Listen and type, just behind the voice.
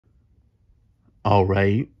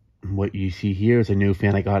Alright, what you see here is a new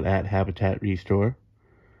fan I got at Habitat Restore.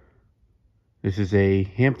 This is a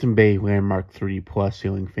Hampton Bay Landmark 3 Plus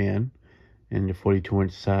ceiling fan in the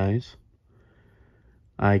 42-inch size.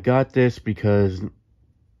 I got this because,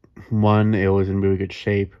 one, it was in really good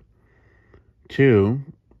shape. Two,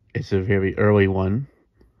 it's a very early one.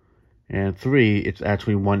 And three, it's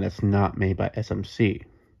actually one that's not made by SMC.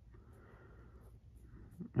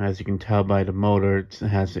 As you can tell by the motor, it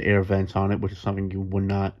has air vents on it, which is something you would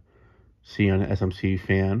not see on an SMC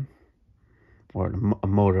fan, or a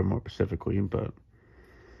motor more specifically, but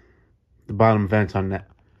the bottom vents on that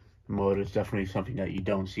motor is definitely something that you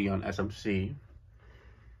don't see on SMC.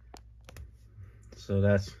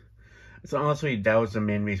 So honestly, that was the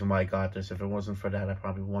main reason why I got this. If it wasn't for that, I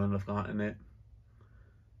probably wouldn't have gotten it.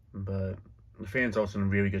 But the fan's also in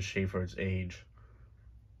really good shape for its age.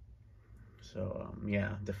 So,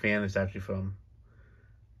 yeah, the fan is actually from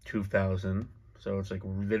 2000. So it's like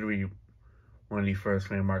literally one of the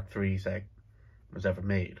first Landmark 3s that was ever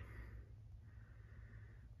made.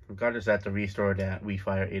 I got this at the restore that We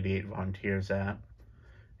Fire 88 volunteers at.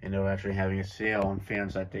 And they were actually having a sale on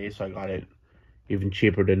fans that day, so I got it even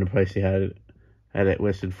cheaper than the price they had it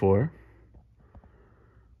listed for.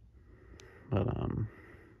 But,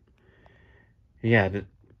 yeah,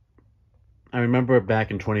 I remember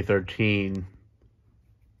back in 2013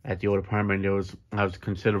 at the old apartment, I was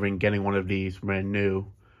considering getting one of these brand new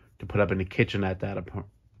to put up in the kitchen at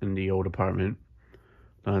in the old apartment.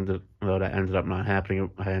 Though that ended up not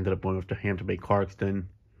happening. I ended up going with the Hampton Bay Clarkston,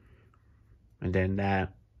 and then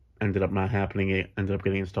that ended up not happening. It ended up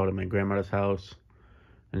getting installed at my grandmother's house,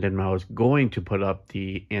 and then I was going to put up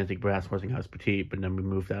the antique brass Westinghouse Petite, but then we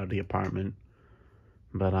moved out of the apartment.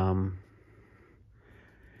 But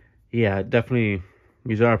yeah, definitely,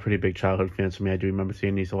 these are pretty big childhood fans for me. I do remember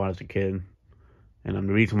seeing these a lot as a kid. And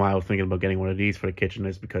the reason why I was thinking about getting one of these for the kitchen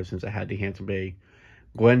is because since I had the Hampton Bay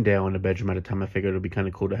Glendale in the bedroom at the time, I figured it would be kind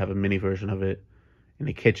of cool to have a mini version of it in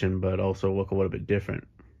the kitchen, but also look a little bit different.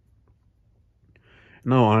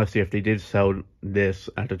 No, honestly, if they did sell this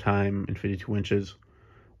at the time in 52 inches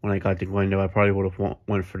when I got the Glendale, I probably would have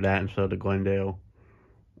went for that instead of the Glendale.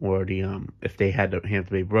 Or if they had the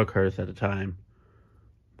Hampton Bay Brookhurst at the time,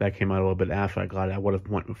 that came out a little bit after I got it, I would have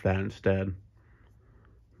went with that instead.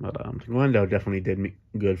 But the Glendale definitely did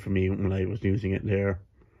good for me when I was using it there.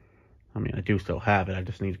 I mean, I do still have it. I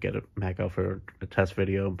just need to get it back out for a test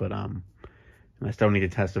video. But and I still need to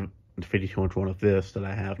test the 52-inch one of this that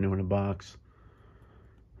I have new in the box.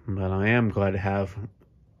 But I am glad to have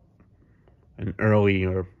an early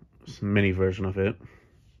or mini version of it.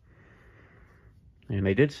 And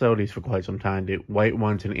they did sell these for quite some time. The white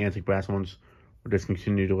ones and the antique brass ones were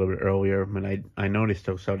discontinued a little bit earlier. And I know they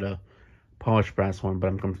still sell the polished brass one,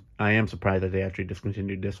 but I am surprised that they actually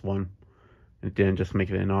discontinued this one. It didn't just make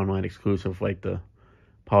it an online exclusive like the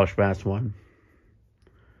polished brass one.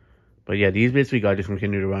 But yeah, these basically got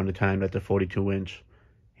discontinued around the time that the 42-inch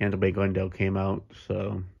Hampton Bay Glendale came out.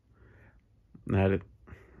 So, I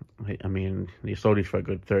mean, they sold these for a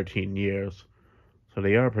good 13 years. So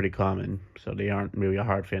they are pretty common. So they aren't really a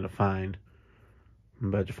hard fan to find.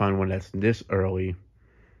 But to find one that's this early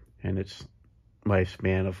and its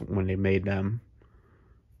lifespan of when they made them,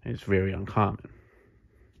 it's very uncommon.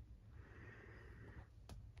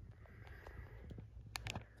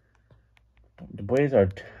 The blades are a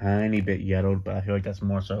tiny bit yellowed, but I feel like that's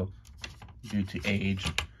more so due to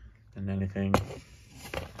age than anything.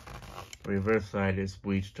 The reverse side is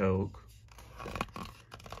bleached oak.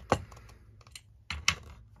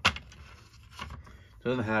 It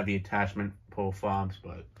doesn't have the attachment pull fobs,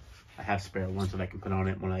 but I have spare ones that I can put on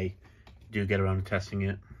it when I do get around to testing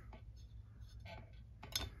it.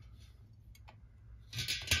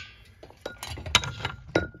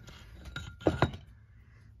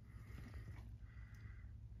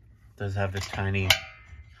 It does have this tiny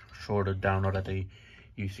shoulder downer that they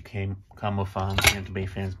used to come with Hampton Bay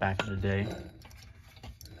fans back in the day.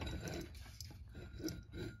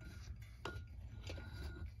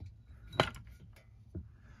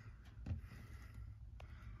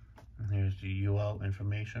 Here's the UL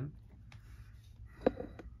information.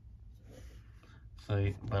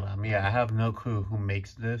 So, but yeah, I have no clue who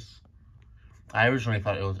makes this. I originally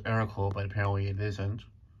thought it was Oracle, but apparently it isn't.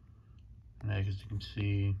 And as you can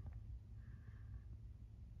see,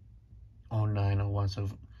 0901. So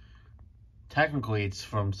technically, it's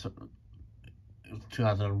from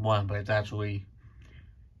 2001, but it's actually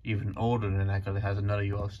even older than that because it has another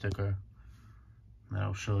UL sticker that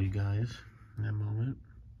I'll show you guys in a moment.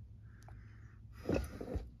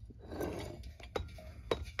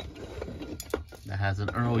 That has an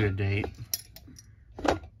earlier date.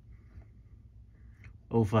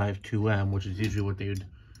 052M, which is usually what they would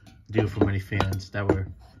do for many fans that were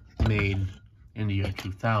made in the year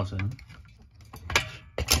 2000.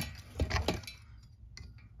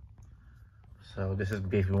 So this is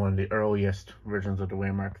basically one of the earliest versions of the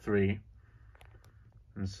Waymark 3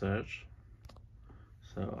 and such.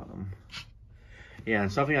 So yeah,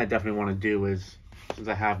 and something I definitely want to do is, since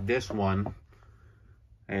I have this one,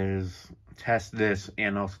 is test this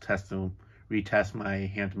and also retest my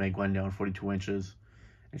Hampton made Glendale in 42 inches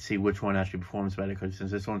and see which one actually performs better, because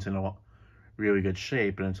since this one's in a really good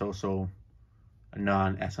shape and it's also a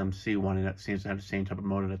non-SMC one, and it seems to have the same type of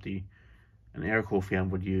motor that an air-cooled fan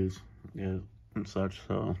would use, and such.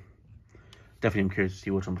 So definitely I'm curious to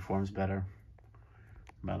see which one performs better.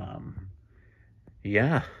 But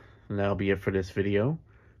yeah, that'll be it for this video.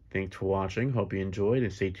 Thanks for watching. Hope you enjoyed,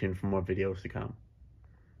 and stay tuned for more videos to come.